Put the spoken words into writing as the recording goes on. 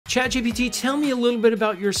ChatGPT, tell me a little bit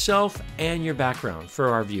about yourself and your background for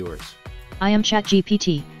our viewers. I am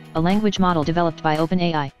ChatGPT, a language model developed by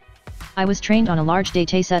OpenAI. I was trained on a large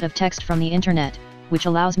dataset of text from the internet, which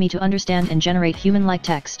allows me to understand and generate human-like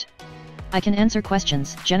text. I can answer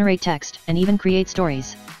questions, generate text, and even create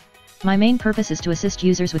stories. My main purpose is to assist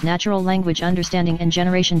users with natural language understanding and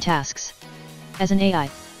generation tasks. As an AI,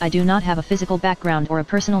 I do not have a physical background or a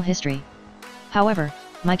personal history. However,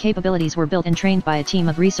 my capabilities were built and trained by a team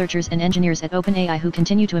of researchers and engineers at OpenAI who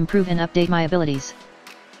continue to improve and update my abilities.